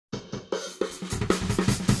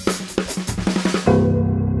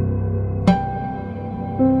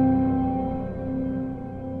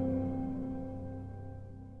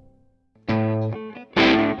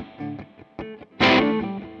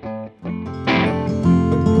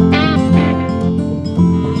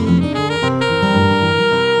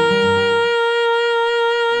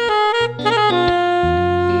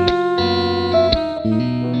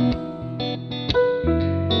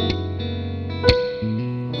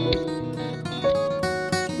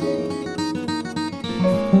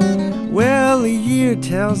you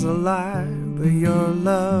tells a lie, but your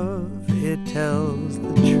love, it tells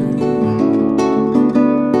the truth.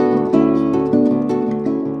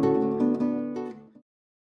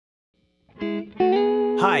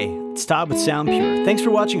 Hi, it's Todd with SoundPure. Thanks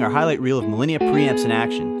for watching our highlight reel of Millennia preamps in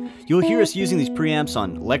action. You'll hear us using these preamps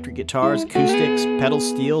on electric guitars, acoustics, pedal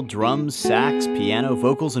steel, drums, sax, piano,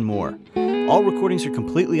 vocals, and more. All recordings are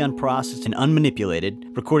completely unprocessed and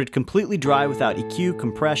unmanipulated, recorded completely dry without EQ,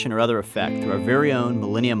 compression, or other effect through our very own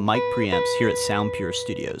Millennia mic preamps here at SoundPure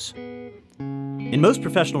Studios. In most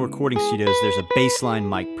professional recording studios, there's a baseline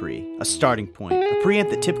mic pre, a starting point, a preamp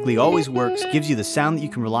that typically always works, gives you the sound that you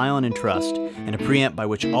can rely on and trust, and a preamp by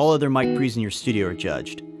which all other mic pre's in your studio are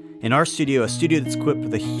judged. In our studio, a studio that's equipped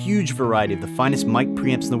with a huge variety of the finest mic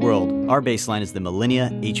preamps in the world, our baseline is the Millennia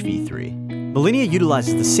HV3. Millennia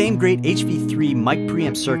utilizes the same great HV3 mic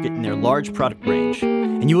preamp circuit in their large product range,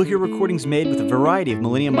 and you will hear recordings made with a variety of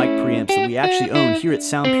Millennia mic preamps that we actually own here at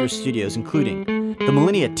SoundPure Studios, including the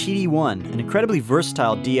Millennia TD1, an incredibly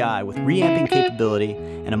versatile DI with reamping capability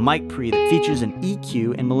and a mic pre that features an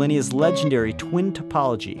EQ and Millennia's legendary twin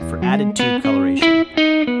topology for added tube coloration.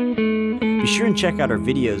 Be sure and check out our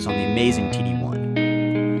videos on the amazing TD1.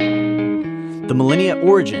 The Millennia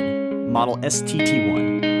Origin, model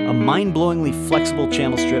STT1, a mind-blowingly flexible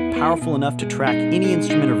channel strip powerful enough to track any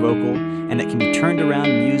instrument or vocal and that can be turned around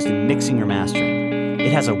and used in mixing or mastering.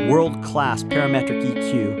 It has a world-class parametric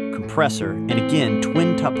EQ, compressor, and again,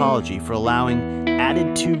 twin topology for allowing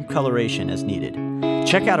added tube coloration as needed.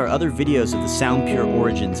 Check out our other videos of the SoundPure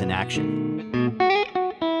Origins in action.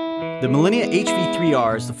 The Millennia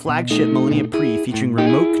HV3R is the flagship Millennia pre featuring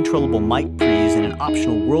remote controllable mic pre's and an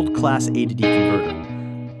optional world-class A-to-D converter.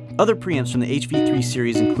 Other preamps from the HV3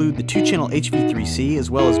 series include the 2-channel HV3C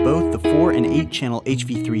as well as both the 4 and 8-channel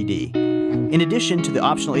HV3D. In addition to the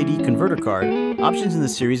optional AD converter card, options in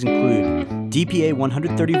this series include DPA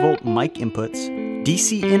 130-volt mic inputs,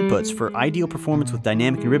 DC inputs for ideal performance with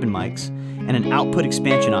dynamic and ribbon mics, and an output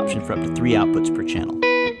expansion option for up to 3 outputs per channel.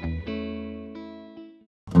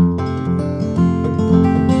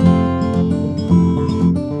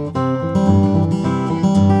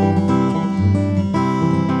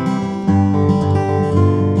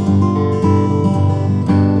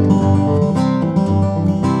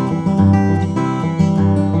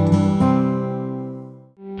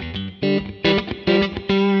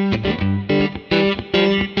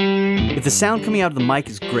 If the sound coming out of the mic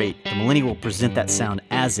is great, the Millennia will present that sound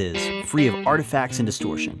as is, free of artifacts and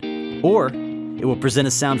distortion. Or, it will present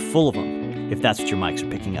a sound full of them, if that's what your mics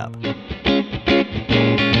are picking up.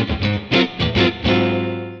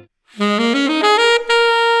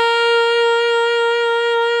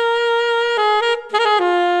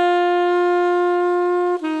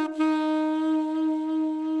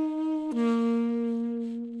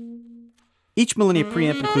 Each Millennia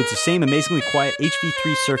preamp includes the same amazingly quiet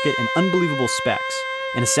HV3 circuit and unbelievable specs,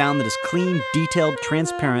 and a sound that is clean, detailed,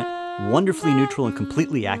 transparent, wonderfully neutral, and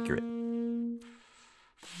completely accurate.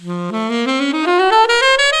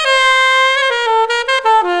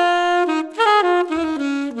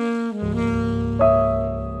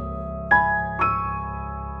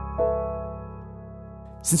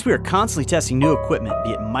 Since we are constantly testing new equipment,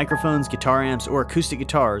 be it microphones, guitar amps, or acoustic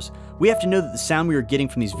guitars, we have to know that the sound we are getting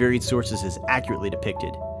from these varied sources is accurately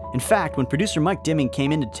depicted. In fact, when producer Mike Deming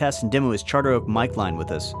came in to test and demo his Charter Oak mic line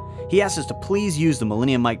with us, he asked us to please use the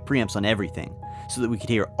Millennia mic preamps on everything, so that we could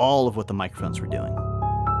hear all of what the microphones were doing.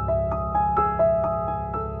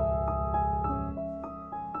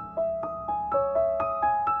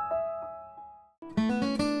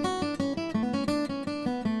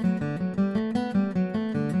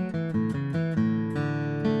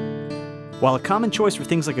 While a common choice for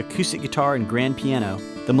things like acoustic guitar and grand piano,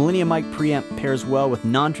 the Millennia mic preamp pairs well with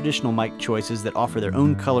non-traditional mic choices that offer their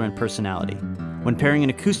own color and personality. When pairing an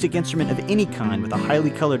acoustic instrument of any kind with a highly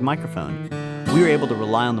colored microphone, we were able to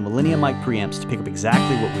rely on the Millennia mic preamps to pick up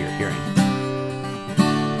exactly what we are hearing.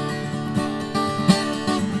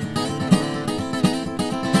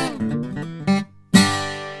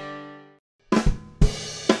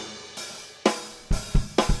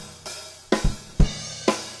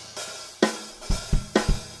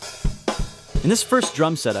 In this first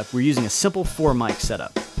drum setup, we're using a simple 4-mic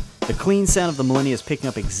setup. The clean sound of the Millennia is picking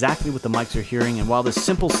up exactly what the mics are hearing, and while this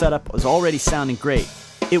simple setup is already sounding great,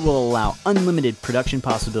 it will allow unlimited production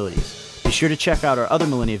possibilities. Be sure to check out our other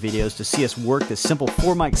Millennia videos to see us work this simple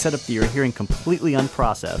 4-mic setup that you're hearing completely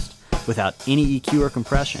unprocessed, without any EQ or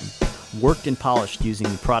compression, worked and polished using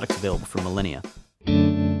the products available from Millennia.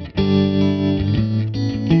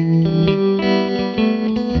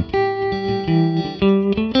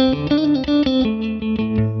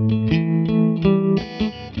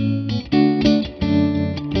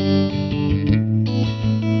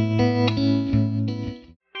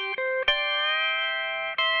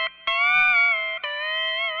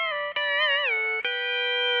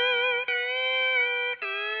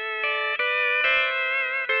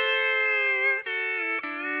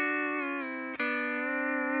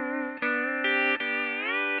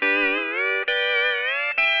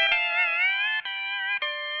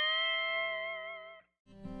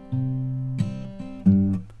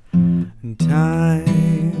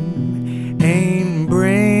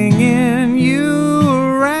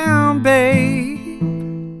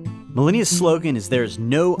 Millennia's slogan is "There is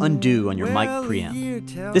no undo on your mic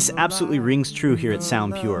preamp." This absolutely rings true here at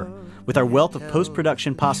Sound Pure. With our wealth of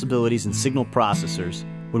post-production possibilities and signal processors,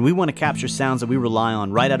 when we want to capture sounds that we rely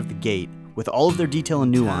on right out of the gate, with all of their detail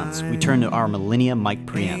and nuance, we turn to our Millennia mic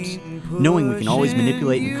preamps, knowing we can always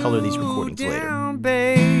manipulate and color these recordings later.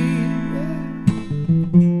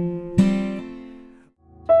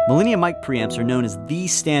 Millennia mic preamps are known as the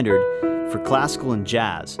standard for classical and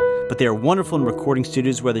jazz, but they are wonderful in recording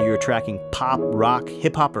studios whether you're tracking pop, rock,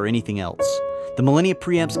 hip-hop, or anything else. The Millennia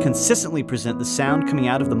preamps consistently present the sound coming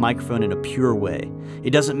out of the microphone in a pure way.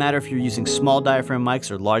 It doesn't matter if you're using small diaphragm mics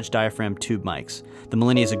or large diaphragm tube mics. The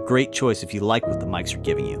Millennia is a great choice if you like what the mics are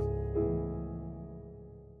giving you.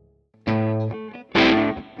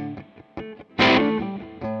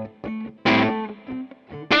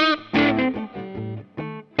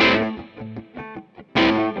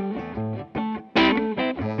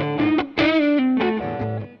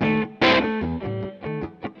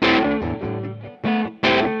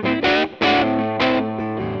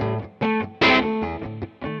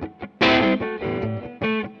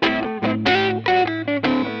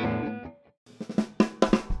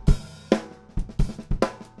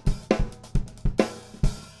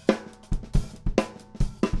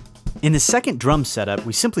 In the second drum setup,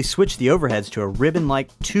 we simply switch the overheads to a ribbon-like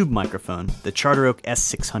tube microphone, the Charter Oak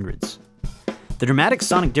S600s. The dramatic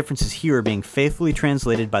sonic differences here are being faithfully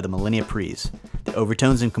translated by the Millennia pre's. The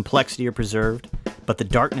overtones and complexity are preserved, but the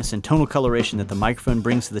darkness and tonal coloration that the microphone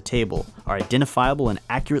brings to the table are identifiable and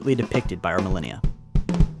accurately depicted by our Millennia.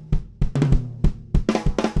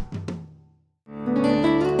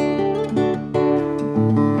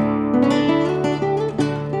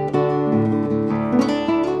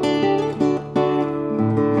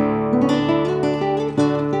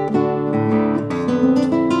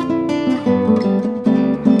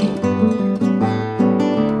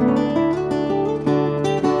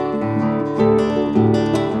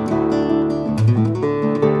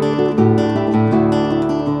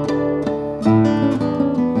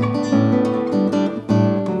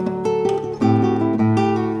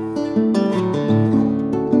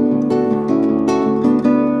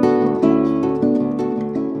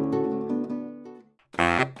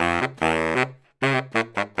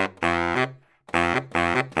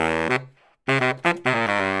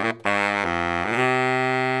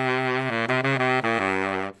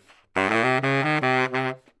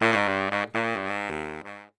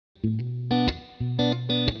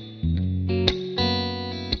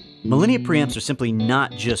 Millennia preamps are simply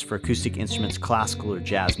not just for acoustic instruments, classical or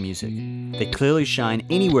jazz music. They clearly shine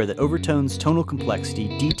anywhere that overtones, tonal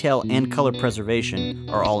complexity, detail, and color preservation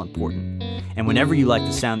are all important, and whenever you like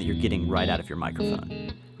the sound that you're getting right out of your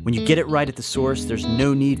microphone. When you get it right at the source, there's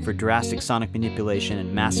no need for drastic sonic manipulation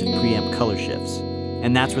and massive preamp color shifts,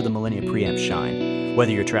 and that's where the Millennia preamps shine,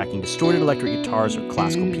 whether you're tracking distorted electric guitars or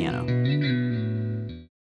classical piano.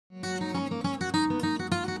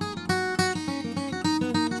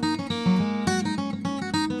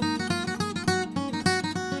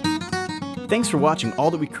 Thanks for watching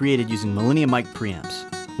all that we created using Millennia mic preamps.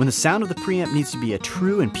 When the sound of the preamp needs to be a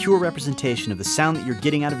true and pure representation of the sound that you're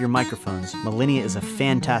getting out of your microphones, Millennia is a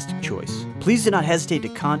fantastic choice. Please do not hesitate to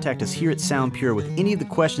contact us here at Sound Pure with any of the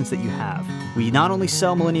questions that you have. We not only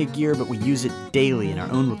sell Millennia gear, but we use it daily in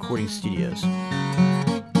our own recording studios.